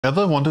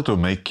Ever wanted to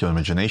make your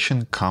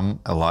imagination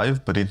come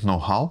alive but didn't know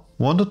how?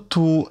 Wanted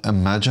to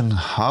imagine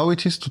how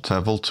it is to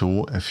travel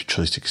to a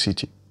futuristic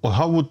city? Or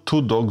how would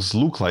two dogs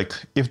look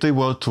like if they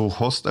were to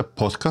host a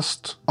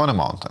podcast on a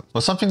mountain?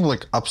 Or something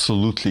like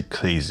absolutely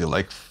crazy,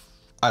 like,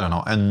 I don't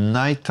know, a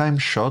nighttime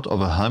shot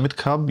of a hermit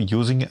crab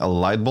using a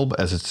light bulb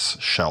as its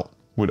shell.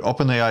 With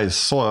OpenAI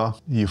Sora,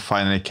 you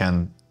finally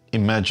can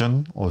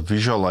imagine or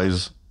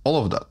visualize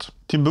all of that.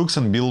 Tim Brooks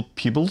and Bill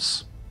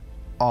Peebles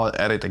are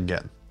at it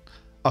again.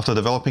 After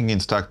developing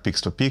Instax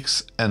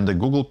Pix2Pix and the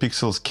Google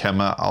Pixel's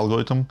camera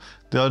algorithm,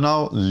 they are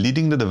now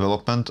leading the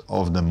development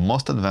of the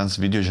most advanced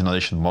video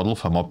generation model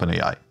from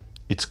OpenAI.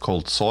 It's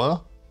called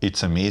Sora.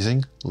 It's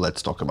amazing.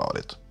 Let's talk about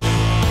it.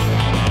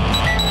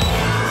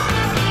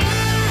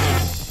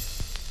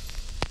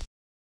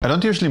 I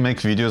don't usually make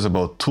videos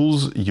about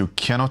tools you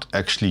cannot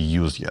actually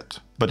use yet.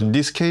 But in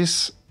this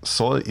case,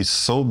 Sora is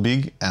so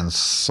big and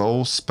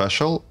so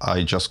special,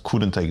 I just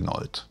couldn't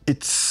ignore it.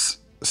 It's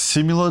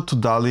similar to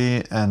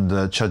DALL-E and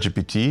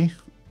ChatGPT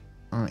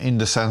in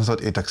the sense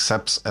that it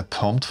accepts a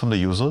prompt from the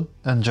user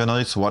and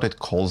generates what it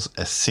calls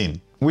a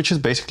scene, which is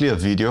basically a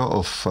video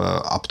of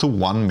up to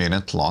 1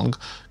 minute long,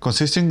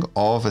 consisting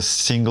of a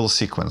single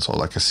sequence or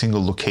like a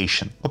single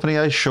location.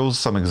 OpenAI shows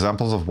some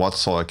examples of what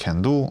Sora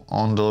can do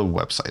on their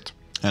website,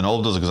 and all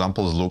of those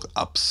examples look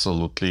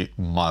absolutely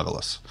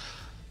marvelous.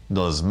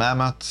 There's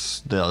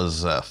mammoths,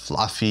 there's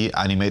fluffy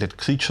animated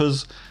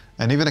creatures,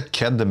 and even a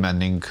cat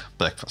demanding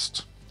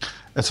breakfast.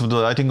 As of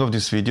the writing of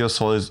this video,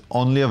 Sora is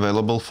only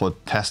available for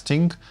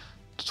testing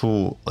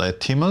to red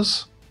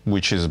teamers,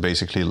 which is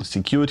basically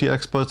security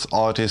experts,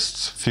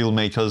 artists,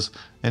 filmmakers,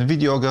 and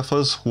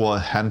videographers who are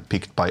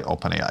handpicked by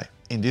OpenAI.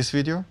 In this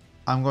video,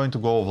 I'm going to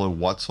go over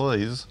what Sora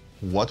is,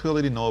 what we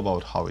already know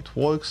about how it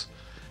works,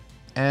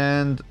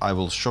 and I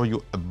will show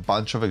you a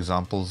bunch of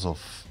examples of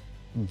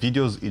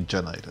videos it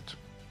generated.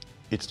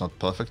 It's not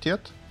perfect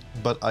yet,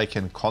 but I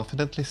can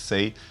confidently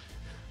say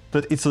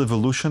that it's a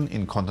revolution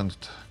in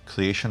content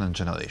creation and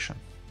generation.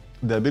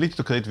 The ability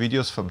to create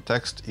videos from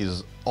text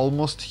is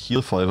almost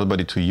here for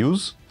everybody to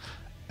use,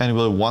 and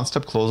we're one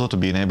step closer to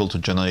being able to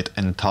generate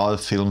entire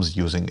films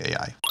using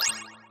AI.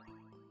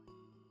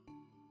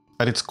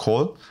 At its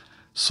core,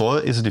 Sora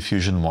is a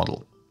diffusion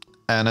model,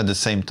 and at the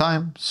same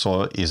time,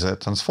 Sora is a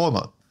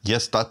transformer.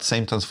 Yes, that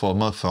same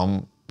transformer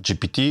from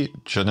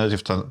GPT,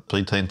 generative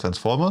pre-trained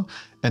transformer,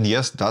 and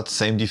yes, that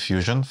same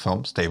diffusion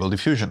from Stable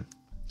Diffusion.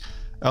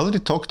 I already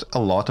talked a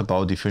lot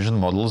about diffusion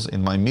models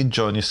in my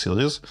Mid-Journey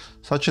series,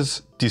 such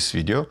as this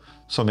video,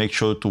 so make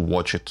sure to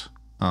watch it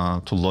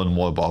to learn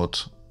more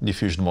about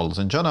diffusion models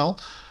in general.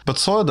 But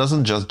Sora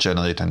doesn't just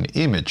generate an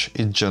image,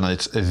 it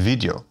generates a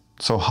video.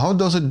 So how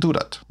does it do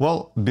that?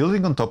 Well,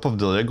 building on top of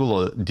the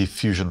regular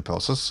diffusion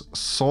process,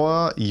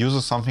 Sora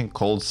uses something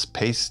called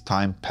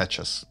space-time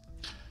patches.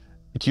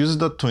 It uses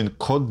that to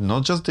encode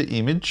not just the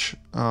image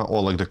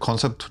or like the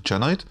concept to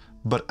generate,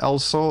 but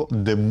also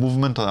the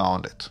movement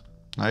around it.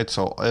 Right?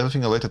 So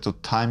everything related to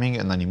timing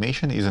and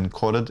animation is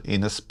encoded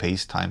in a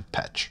space-time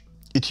patch.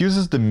 It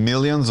uses the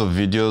millions of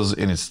videos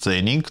in its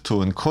training to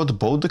encode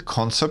both the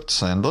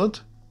concepts rendered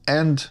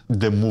and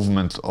the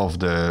movement of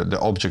the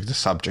object, the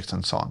subject,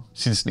 and so on.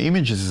 Since the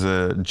image is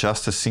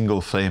just a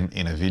single frame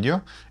in a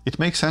video, it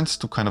makes sense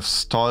to kind of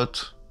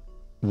start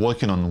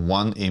working on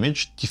one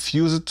image,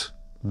 diffuse it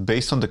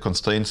based on the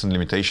constraints and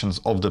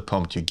limitations of the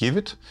prompt you give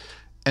it,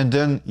 and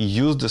then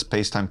use the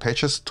space-time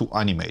patches to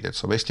animate it.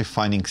 So basically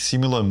finding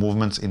similar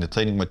movements in the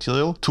training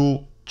material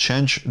to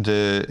change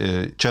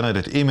the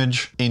generated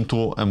image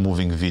into a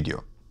moving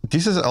video.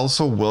 This is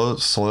also where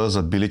Sora's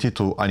ability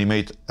to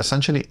animate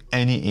essentially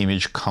any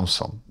image comes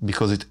from,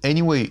 because it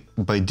anyway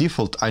by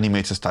default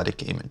animates a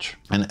static image.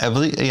 And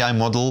every AI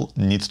model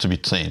needs to be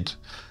trained.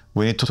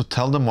 We need to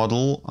tell the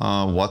model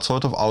what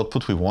sort of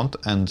output we want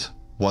and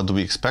what do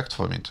we expect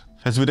from it.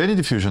 As with any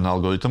diffusion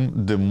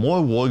algorithm, the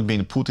more work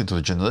being put into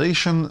the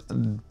generation,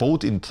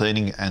 both in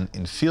training and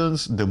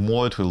inference, the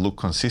more it will look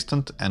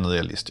consistent and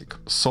realistic.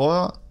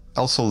 Sora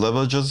also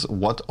leverages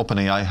what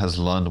OpenAI has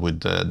learned with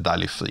the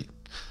DALL-E 3.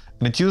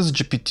 And it uses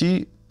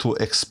GPT to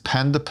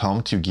expand the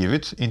prompt you give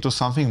it into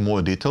something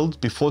more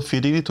detailed before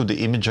feeding it to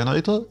the image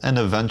generator and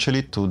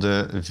eventually to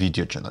the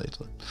video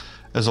generator.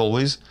 As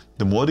always,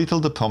 the more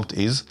detailed the prompt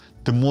is,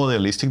 the more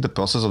realistic the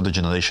process of the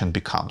generation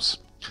becomes.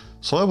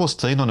 Sora was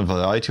trained on a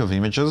variety of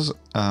images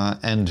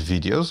and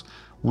videos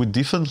with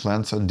different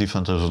lengths and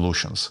different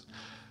resolutions.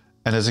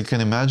 And as you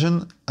can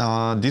imagine,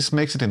 this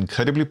makes it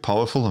incredibly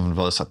powerful and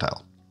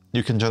versatile.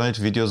 You can generate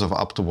videos of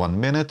up to 1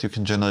 minute, you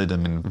can generate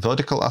them in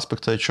vertical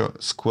aspect ratio,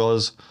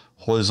 squares,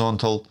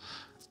 horizontal,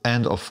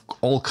 and of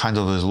all kinds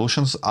of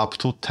resolutions up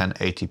to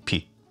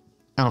 1080p.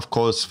 And of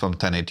course, from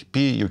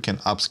 1080p, you can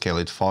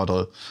upscale it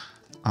further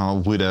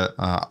with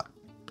a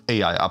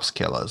AI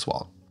upscaler as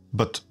well.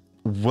 But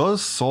where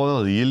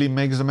Sora really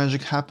makes the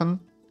magic happen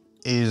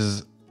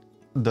is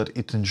that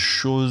it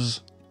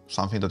ensures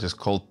something that is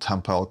called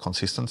temporal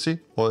consistency,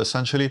 or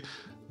essentially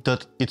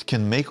that it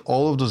can make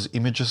all of those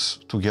images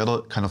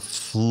together kind of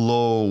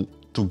flow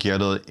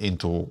together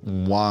into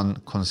one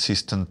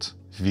consistent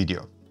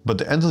video. But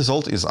the end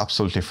result is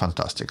absolutely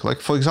fantastic.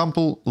 Like, for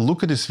example,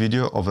 look at this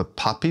video of a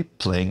puppy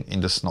playing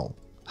in the snow.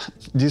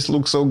 This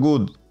looks so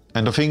good.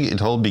 And I think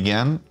it all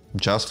began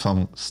just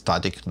from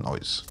static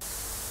noise.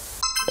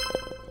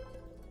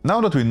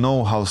 Now that we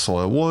know how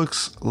Sora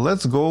works,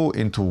 let's go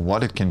into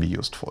what it can be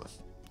used for.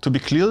 To be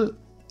clear,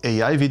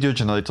 AI video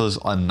generators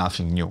are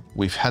nothing new.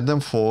 We've had them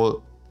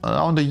for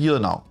around a year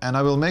now, and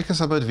I will make a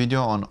separate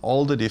video on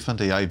all the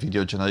different AI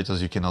video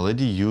generators you can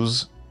already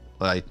use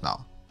right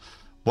now.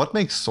 What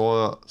makes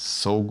Sora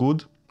so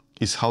good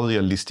is how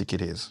realistic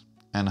it is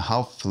and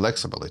how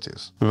flexible it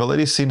is. We've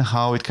already seen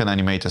how it can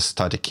animate a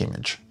static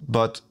image,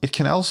 but it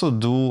can also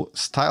do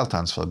style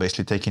transfer,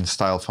 basically taking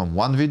style from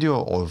one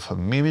video or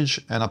from an image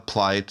and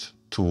apply it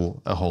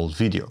to a whole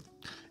video.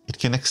 It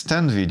can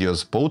extend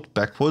videos both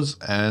backwards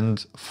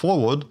and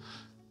forward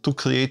to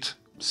create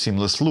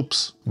seamless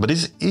loops. But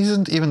this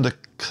isn't even the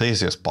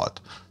craziest part.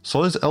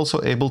 Sora is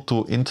also able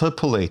to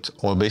interpolate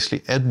or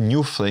basically add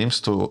new frames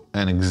to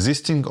an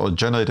existing or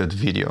generated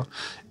video.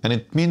 And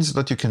it means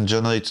that you can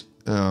generate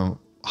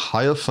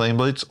higher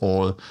frame rates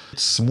or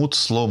smooth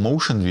slow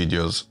motion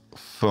videos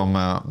from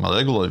a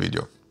regular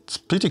video. It's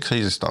pretty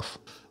crazy stuff.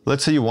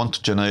 Let's say you want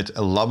to generate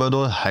a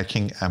Labrador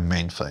hacking a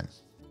mainframe.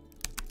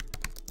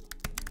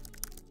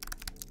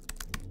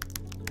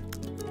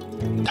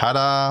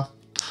 Ta-da!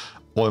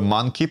 Or a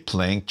monkey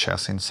playing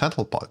chess in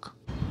Central Park.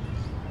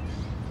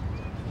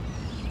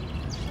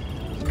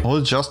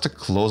 Or just a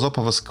close-up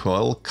of a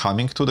squirrel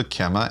coming to the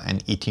camera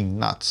and eating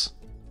nuts.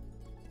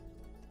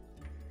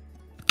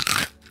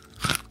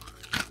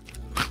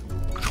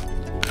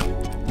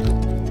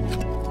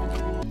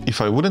 If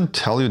I wouldn't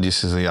tell you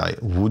this is AI,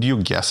 would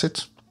you guess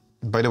it?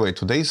 By the way,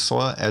 today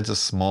Sora adds a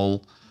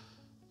small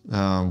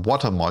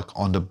watermark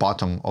on the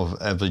bottom of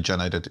every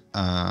generated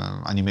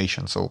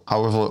animation. So,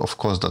 however, of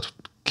course, that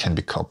can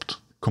be cropped.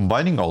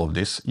 Combining all of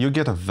this, you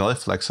get a very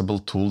flexible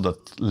tool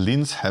that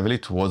leans heavily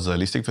towards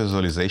realistic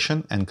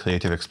visualization and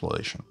creative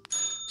exploration.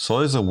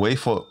 Sora is a way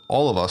for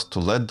all of us to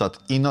let that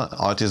inner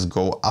artist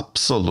go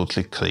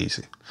absolutely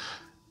crazy.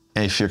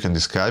 And if you can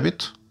describe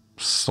it,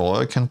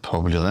 Sora can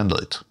probably render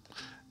it.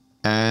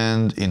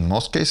 And in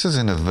most cases,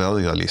 in a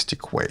very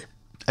realistic way.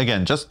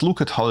 Again, just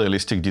look at how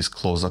realistic this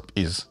close-up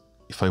is.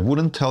 If I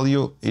wouldn't tell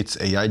you it's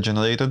AI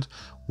generated,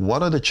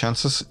 what are the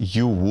chances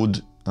you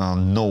would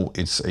know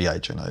it's AI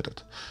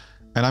generated?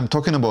 And I'm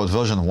talking about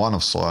version 1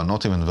 of Sora,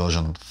 not even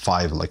version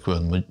 5 like we're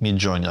in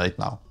Midjourney right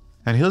now.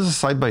 And here's a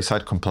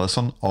side-by-side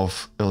comparison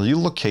of a real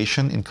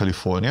location in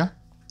California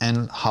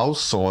and how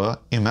Sora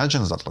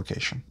imagines that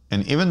location.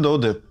 And even though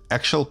the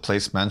actual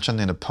place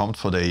mentioned in the prompt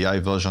for the AI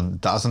version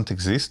doesn't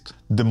exist,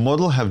 the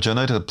model have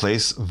generated a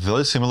place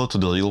very similar to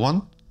the real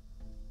one.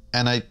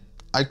 And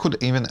I could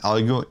even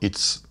argue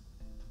it's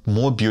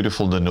more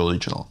beautiful than the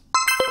original.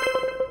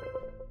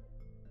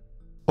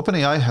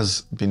 OpenAI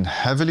has been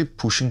heavily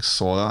pushing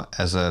Sora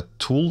as a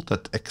tool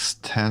that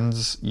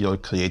extends your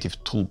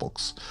creative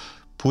toolbox,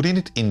 putting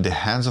it in the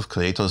hands of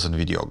creators and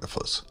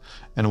videographers.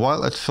 And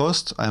while at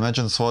first I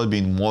imagine Sora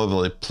being more of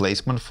a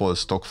replacement for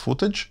stock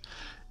footage,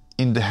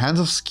 in the hands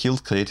of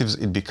skilled creatives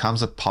it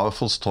becomes a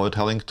powerful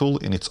storytelling tool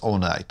in its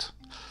own right.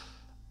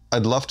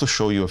 I'd love to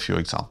show you a few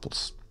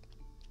examples.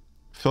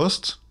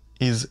 First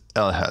is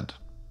Airhead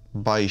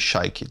by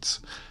Shy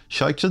Kids.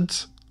 Shy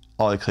Kids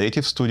are a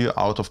creative studio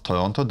out of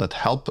Toronto that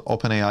helped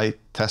OpenAI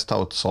test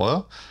out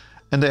Sora,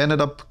 and they ended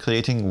up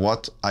creating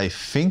what I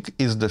think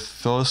is the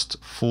first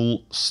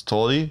full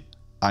story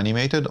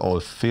animated or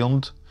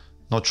filmed,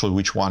 not sure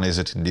which one is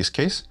it in this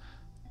case,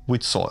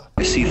 with Sora.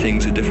 I see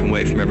things a different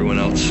way from everyone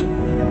else.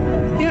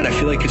 Yeah, and I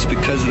feel like it's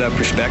because of that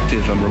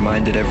perspective I'm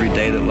reminded every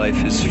day that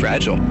life is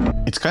fragile.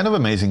 It's kind of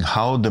amazing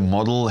how the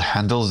model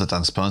handles the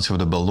transparency of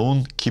the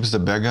balloon, keeps the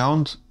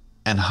background,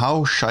 and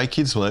how Shy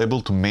Kids were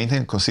able to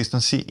maintain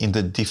consistency in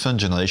the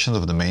different generations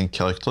of the main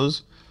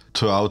characters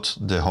throughout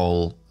the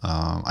whole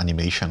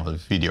animation or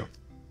video.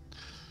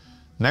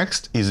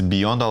 Next is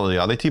Beyond Our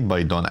Reality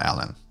by Don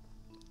Allen.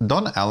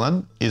 Don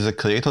Allen is a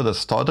creator that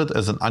started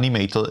as an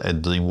animator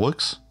at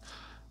DreamWorks,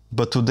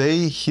 but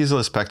today he's a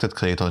respected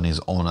creator in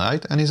his own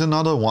right, and he's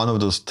another one of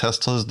those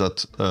testers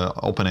that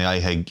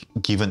OpenAI had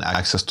given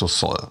access to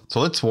Sora. So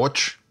let's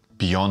watch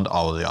Beyond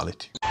Our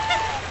Reality.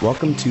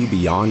 Welcome to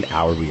Beyond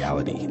Our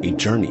Reality, a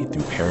journey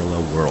through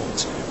parallel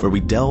worlds, where we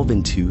delve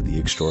into the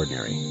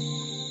extraordinary.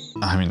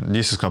 I mean,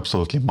 this is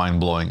absolutely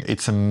mind-blowing.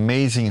 It's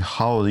amazing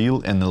how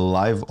real and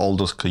alive all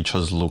those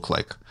creatures look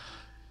like.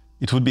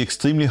 It would be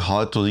extremely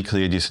hard to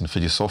recreate this in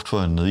 3D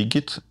software and rig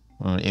it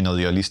in a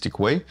realistic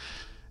way.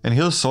 And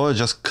here Sora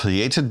just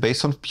creates it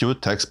based on pure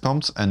text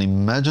prompts and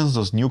imagines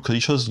those new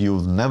creatures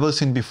you've never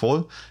seen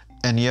before,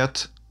 and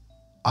yet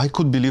I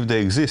could believe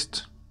they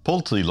exist.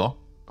 Paul Trillo,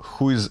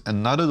 who is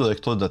another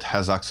director that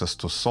has access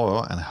to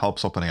Sora and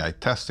helps OpenAI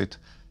test it,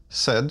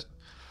 said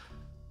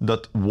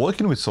that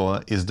working with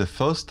Sora is the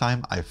first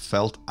time I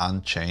felt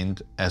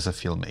unchained as a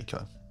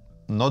filmmaker,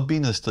 not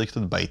being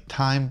restricted by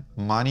time,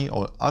 money,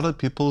 or other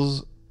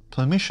people's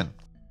permission.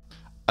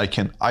 I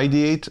can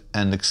ideate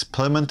and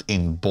experiment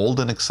in bold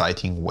and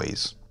exciting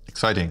ways.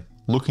 Exciting.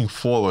 looking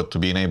forward to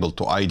being able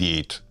to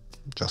ideate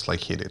just like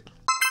he did.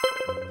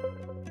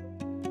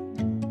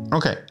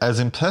 Okay, as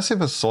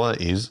impressive as Sora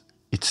is,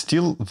 it's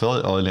still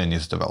very early in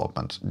its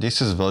development.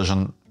 This is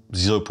version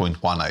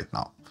 0.1 right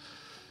now.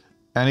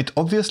 And it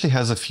obviously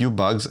has a few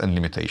bugs and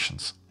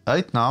limitations.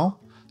 Right now,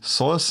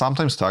 Sora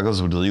sometimes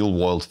struggles with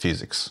real-world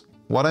physics.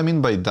 What I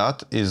mean by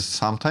that is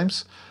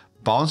sometimes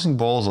bouncing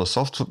balls or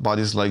soft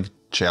bodies like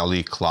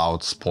jelly,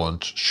 cloud,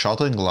 sponge,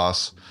 shattering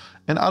glass,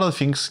 and other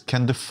things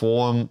can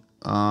deform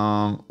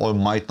or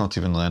might not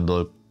even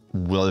render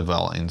very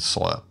well in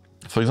Sora.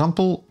 For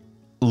example,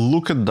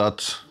 look at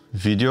that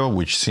video,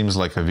 which seems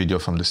like a video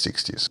from the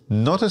 60s.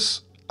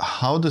 Notice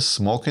how the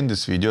smoke in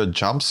this video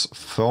jumps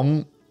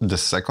from the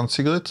second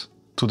cigarette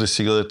to the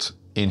cigarette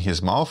in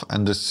his mouth,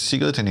 and the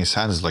cigarette in his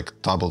hand is like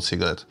double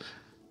cigarette.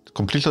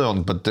 Completely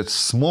wrong, but that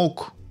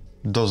smoke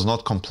does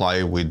not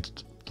comply with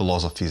the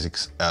laws of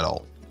physics at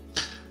all.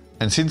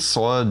 And since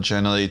Sora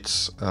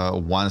generates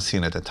one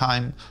scene at a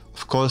time,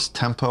 of course,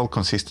 temporal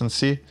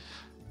consistency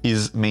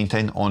is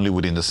maintained only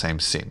within the same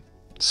scene.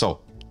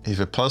 So, if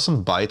a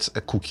person bites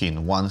a cookie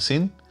in one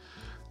scene,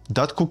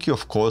 that cookie,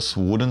 of course,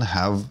 wouldn't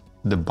have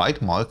the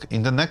bite mark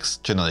in the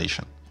next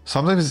generation.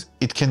 Sometimes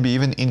it can be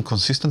even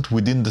inconsistent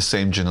within the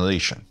same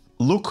generation.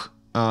 Look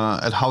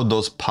at how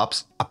those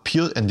pups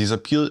appear and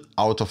disappear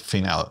out of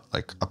thin air,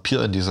 like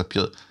appear and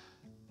disappear.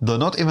 They're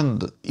not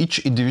even, each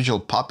individual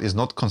pup is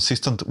not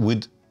consistent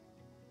with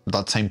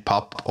that same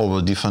pup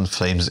over different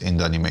frames in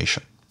the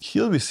animation.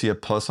 Here we see a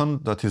person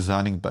that is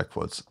running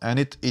backwards, and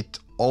it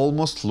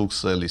almost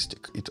looks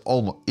realistic. It's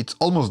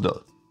almost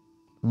there,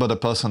 but the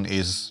person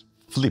is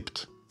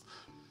flipped,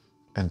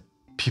 and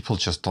people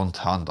just don't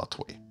run that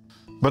way.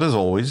 But as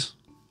always,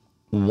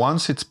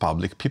 once it's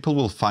public, people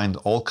will find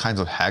all kinds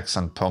of hacks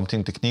and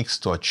prompting techniques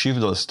to achieve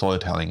their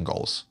storytelling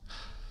goals.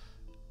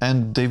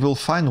 And they will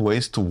find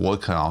ways to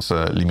work around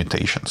the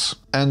limitations.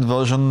 And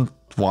version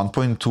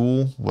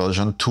 1.2,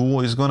 version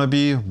 2 is gonna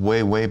be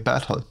way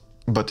better.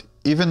 But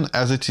even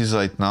as it is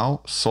right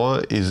now,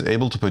 Sora is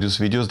able to produce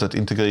videos that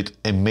integrate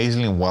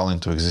amazingly well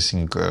into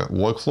existing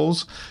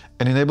workflows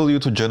and enable you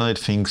to generate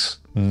things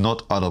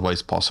not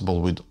otherwise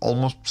possible with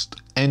almost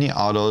any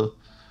other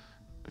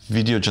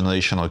video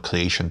generation or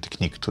creation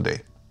technique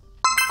today.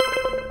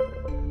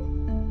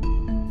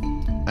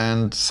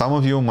 And some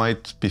of you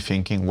might be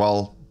thinking,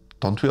 well,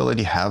 don't we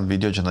already have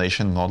video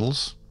generation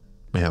models?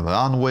 We have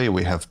Runway,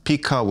 we have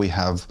Pika, we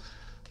have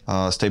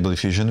Stable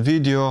Diffusion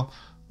Video,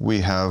 we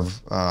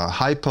have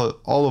Hyper,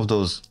 all of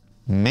those.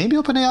 Maybe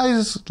OpenAI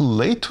is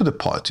late to the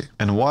party.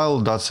 And while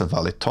that's a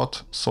valid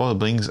thought, Sora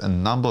brings a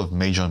number of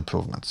major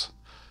improvements.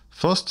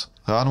 First,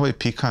 Runway,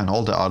 Pika, and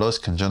all the others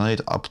can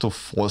generate up to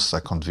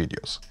 4-second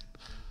videos,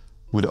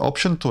 with the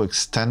option to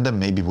extend them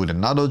maybe with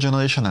another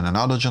generation and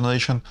another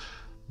generation,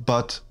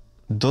 but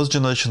those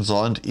generations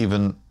aren't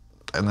even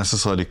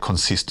necessarily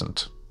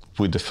consistent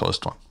with the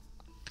first one.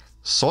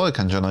 Sora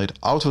can generate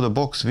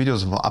out-of-the-box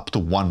videos of up to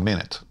 1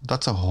 minute.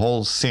 That's a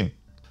whole scene.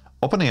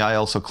 OpenAI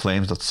also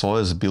claims that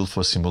Sora is built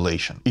for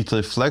simulation. It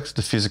reflects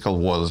the physical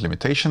world's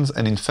limitations,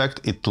 and in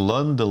fact, it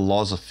learned the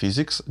laws of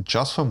physics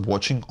just from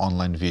watching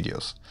online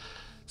videos.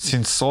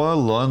 Since Sora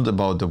learned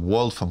about the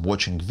world from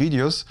watching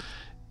videos,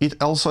 it's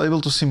also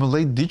able to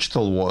simulate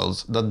digital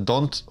worlds that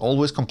don't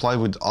always comply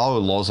with our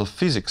laws of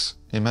physics.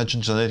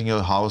 Imagine generating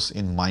your house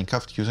in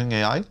Minecraft using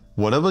AI.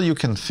 Whatever you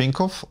can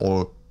think of,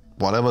 or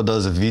whatever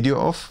there's a video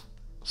of,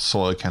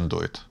 Sora can do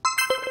it.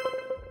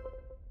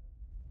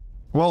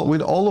 Well,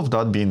 with all of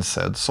that being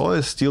said, Sora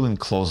is still in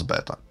closed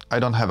beta. I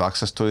don't have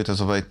access to it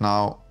as of right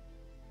now.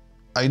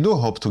 I do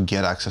hope to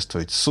get access to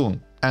it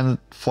soon. And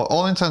for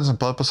all intents and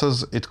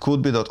purposes, it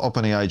could be that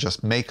OpenAI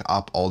just make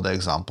up all the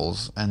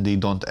examples and they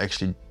don't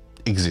actually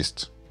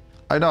exist.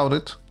 I doubt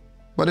it,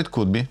 but it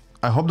could be.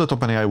 I hope that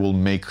OpenAI will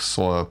make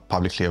Sora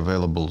publicly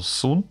available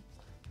soon.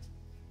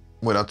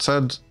 With that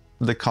said,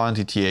 the current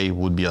ETA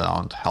would be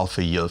around half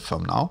a year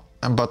from now,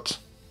 but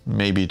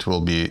maybe it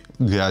will be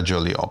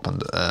gradually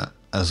opened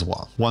as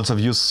well. Once I've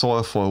used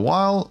Sora for a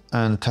while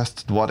and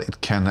tested what it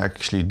can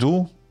actually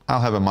do, I'll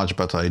have a much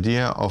better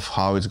idea of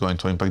how it's going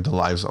to impact the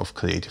lives of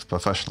creative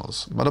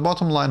professionals. But the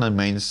bottom line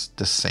remains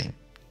the same.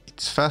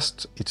 It's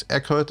fast, it's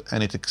accurate,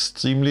 and it's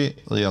extremely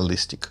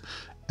realistic.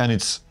 And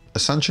it's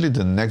essentially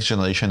the next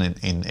generation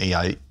in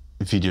AI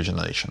video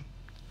generation,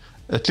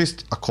 at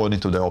least according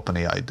to the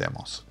OpenAI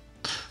demos.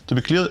 To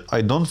be clear,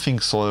 I don't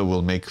think Sora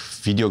will make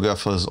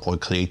videographers or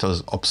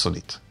creators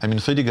obsolete. I mean,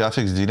 3D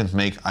graphics didn't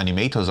make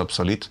animators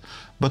obsolete,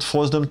 but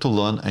forced them to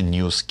learn a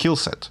new skill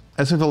set.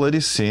 As we've already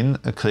seen,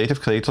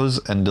 creative creators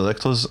and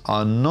directors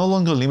are no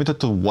longer limited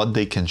to what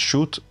they can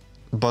shoot,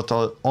 but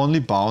are only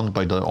bound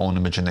by their own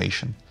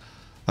imagination.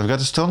 I've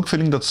got a strong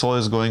feeling that Sora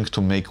is going to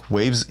make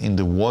waves in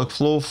the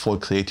workflow for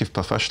creative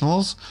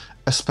professionals,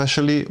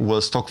 especially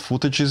where stock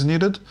footage is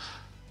needed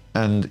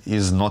and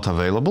is not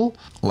available,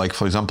 like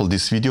for example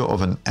this video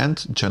of an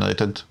ant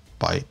generated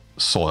by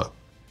Sora.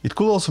 It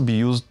could also be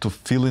used to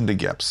fill in the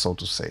gaps, so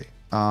to say,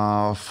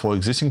 for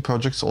existing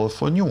projects or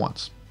for new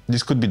ones.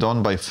 This could be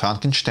done by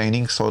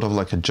Frankensteining sort of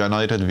like a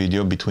generated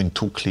video between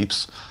two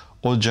clips,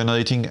 or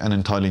generating an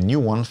entirely new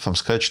one from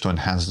scratch to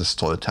enhance the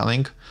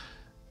storytelling,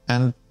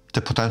 and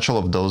the potential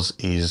of those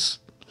is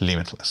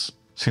limitless.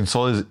 Since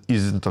Sora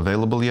isn't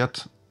available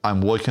yet,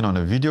 I'm working on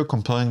a video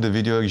comparing the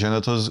video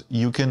generators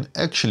you can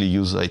actually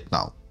use right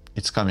now.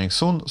 It's coming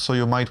soon, so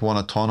you might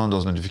want to turn on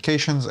those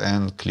notifications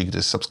and click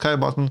the subscribe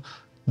button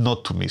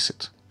not to miss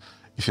it.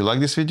 If you like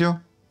this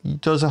video,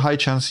 there's a high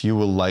chance you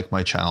will like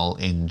my channel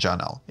in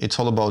general. It's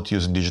all about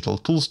using digital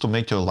tools to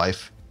make your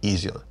life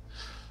easier.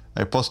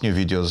 I post new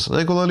videos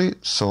regularly,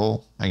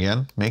 so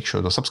again, make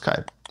sure to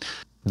subscribe.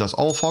 That's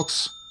all,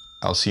 folks.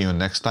 I'll see you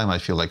next time I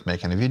feel like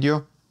making a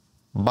video.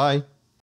 Bye!